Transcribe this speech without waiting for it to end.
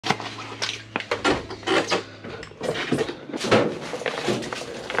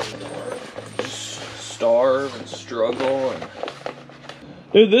starve and struggle. And...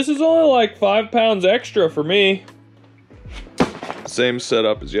 Dude, this is only like 5 pounds extra for me. Same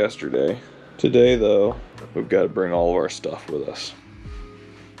setup as yesterday. Today though, we've got to bring all of our stuff with us.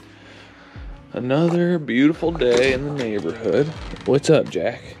 Another beautiful day in the neighborhood. What's up,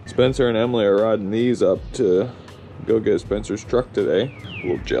 Jack? Spencer and Emily are riding these up to go get Spencer's truck today. A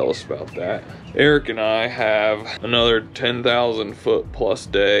little jealous about that. Eric and I have another 10,000 foot plus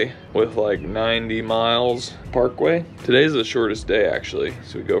day with like 90 miles Parkway. Today's the shortest day actually.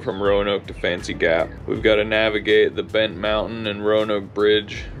 So we go from Roanoke to Fancy Gap. We've got to navigate the Bent Mountain and Roanoke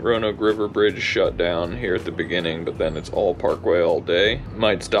Bridge. Roanoke River Bridge shut down here at the beginning, but then it's all Parkway all day.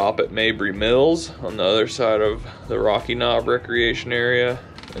 Might stop at Mabry Mills on the other side of the Rocky Knob Recreation Area.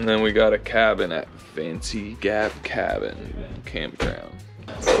 And then we got a cabin at Fancy Gap Cabin Campground.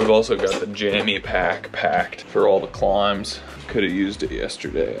 We've also got the jammy pack packed for all the climbs. Could have used it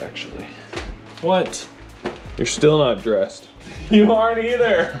yesterday, actually. What? You're still not dressed. You aren't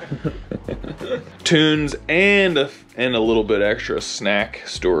either. Tunes and a little bit extra snack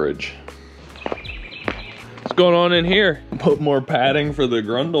storage. What's going on in here? Put more padding for the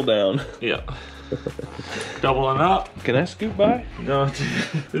grundle down. Yeah. Doubling up. Can I scoot by? No,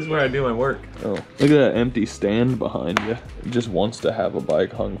 this is where I do my work. Oh, look at that empty stand behind you. It just wants to have a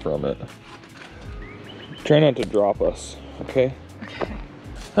bike hung from it. Try not to drop us, okay? Okay.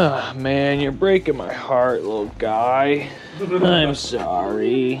 Ah, man, you're breaking my heart, little guy. I'm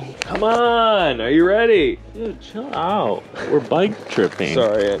sorry. Come on, are you ready? Dude, chill out. We're bike tripping.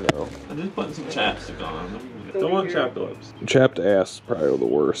 Sorry, I know. I'm just putting some chapstick on. Don't want chapped lips. Chapped ass is probably the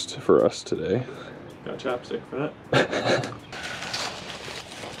worst for us today. Got chapstick for that.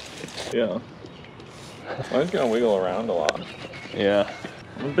 Yeah. Mine's gonna wiggle around a lot. Yeah.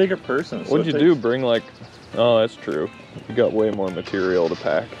 I'm a bigger person. So What'd you do? Bring like, oh, that's true. You got way more material to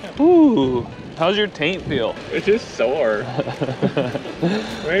pack. Ooh, how's your taint feel? It's just sore.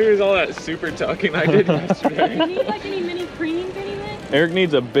 Maybe it was all that super tucking I did yesterday. Do you need like any mini creams or anything? Eric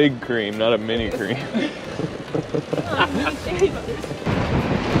needs a big cream, not a mini cream.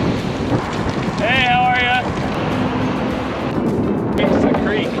 Hey, how are ya? It's a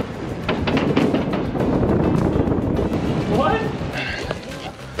creek. What?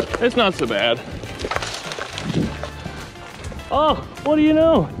 It's not so bad. Oh, what do you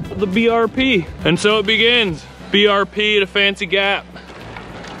know? The BRP. And so it begins. BRP to Fancy Gap.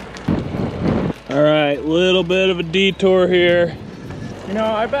 All right, little bit of a detour here. You know,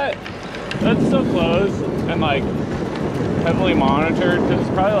 I bet that's so close and like heavily monitored because it's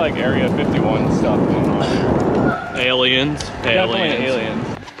probably like Area 51 stuff going on there. Aliens. Definitely aliens.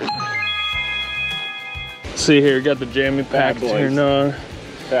 See here, got the jammy pack boys. here. No.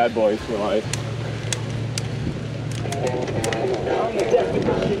 Bad boys for life.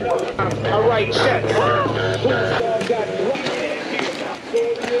 All right, set.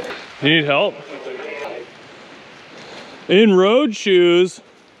 You need help? In road shoes.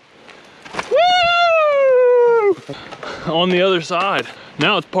 Woo! On the other side.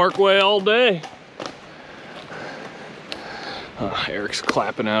 Now it's Parkway all day. Eric's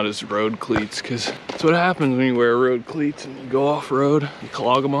clapping out his road cleats because that's what happens when you wear road cleats and you go off road. You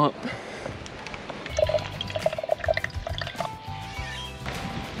clog them up.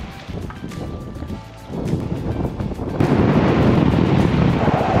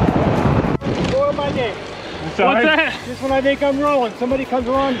 Spoil my day. What's that? Just when I think I'm rolling, somebody comes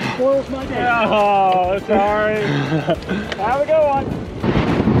along and spoils my day. Oh, sorry. Have a good one.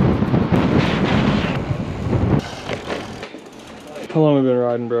 How long have we been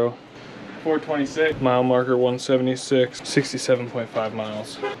riding, bro? 426. Mile marker 176, 67.5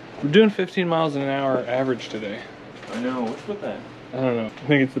 miles. We're doing 15 miles an hour average today. I know. What's with that? I don't know. I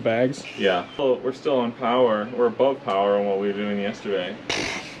think it's the bags. Yeah. Well, we're still on power. We're above power on what we were doing yesterday.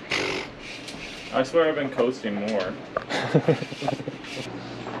 I swear I've been coasting more.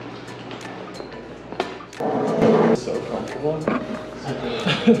 So comfortable.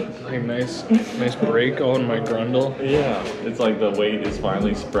 Like nice break on my grundle. Yeah, it's like the weight is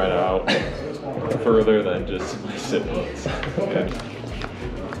finally spread out further than just my siblings. Yeah.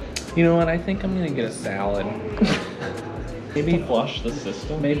 You know what? I think I'm gonna get a salad. Maybe flush the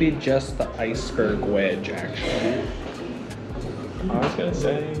system. Maybe just the iceberg wedge, actually. I was gonna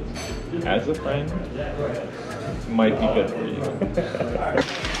say, as a friend, might be good for you.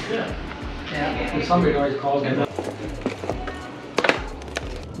 Yeah, somebody always calls me.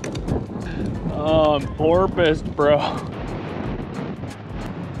 Oh, I'm porpoised, bro.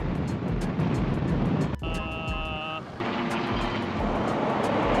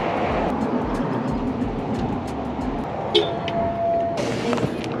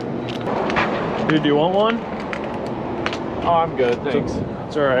 Dude, do you want one? Oh, I'm good, thanks.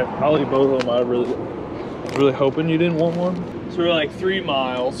 It's all right. I'll eat both of them. I really hoping you didn't want one. So we're like 3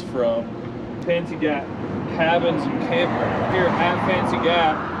 miles from Fancy Gap Cabins and Campground. Here at Fancy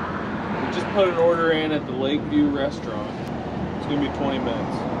Gap, we just put an order in at the Lakeview Restaurant. It's gonna be 20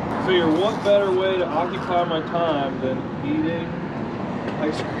 minutes. Figure what better way to occupy my time than eating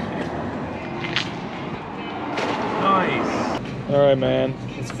ice cream. Nice. All right, man.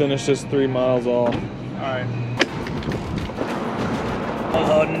 Let's finish this 3 miles off. All right.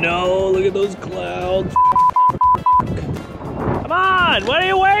 Oh no! Look at those clouds. Come on, what are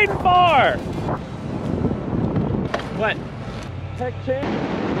you waiting for? What? Tech change.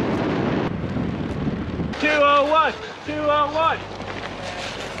 201, 201.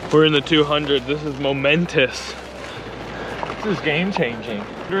 We're in the 200. This is momentous. This is game changing.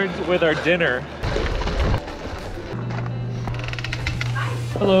 With our dinner.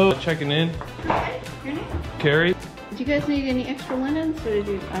 Hello. Checking in. Your name? Kerry. Do you guys need any extra linens, or did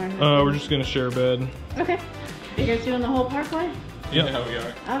you? We're just gonna share a bed. Okay. You guys doing the whole Parkway? Yep. Yeah, we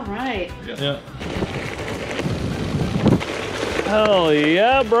are. All right. Yeah. Hell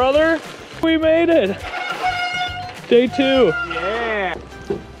yeah, brother. We made it. Day 2. Yeah.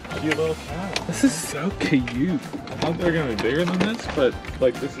 Cute little cow. This is so cute. I thought they were gonna be bigger than this, but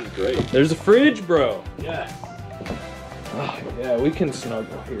like this is great. There's a fridge, bro. Yes. Oh yeah, we can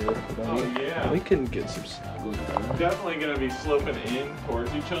snuggle here. Buddy. Oh yeah. We can get some snuggling done. Definitely gonna be sloping in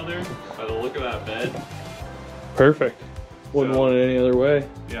towards each other by the look of that bed. Perfect. Wouldn't want it any other way.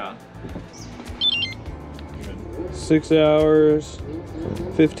 Yeah. 6 hours,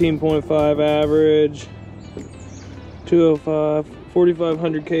 15.5 average, 205,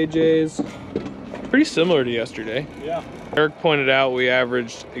 4,500 kJs. Pretty similar to yesterday. Yeah. Eric pointed out we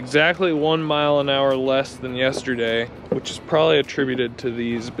averaged exactly 1 mile an hour less than yesterday, which is probably attributed to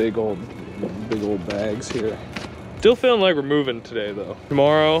these big old bags here. Still feeling like we're moving today though.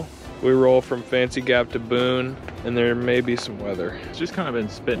 Tomorrow we roll from Fancy Gap to Boone, and there may be some weather. It's just kind of been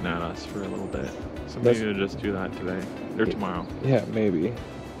spitting at us for a little bit. So maybe we'll just do that today or tomorrow. Yeah, maybe.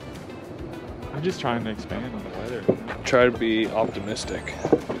 I'm just trying to expand on the weather. Try to be optimistic.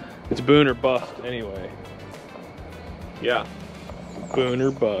 It's Boone or bust anyway. Yeah. Boone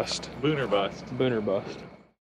or bust. Boone or bust. Boone or bust.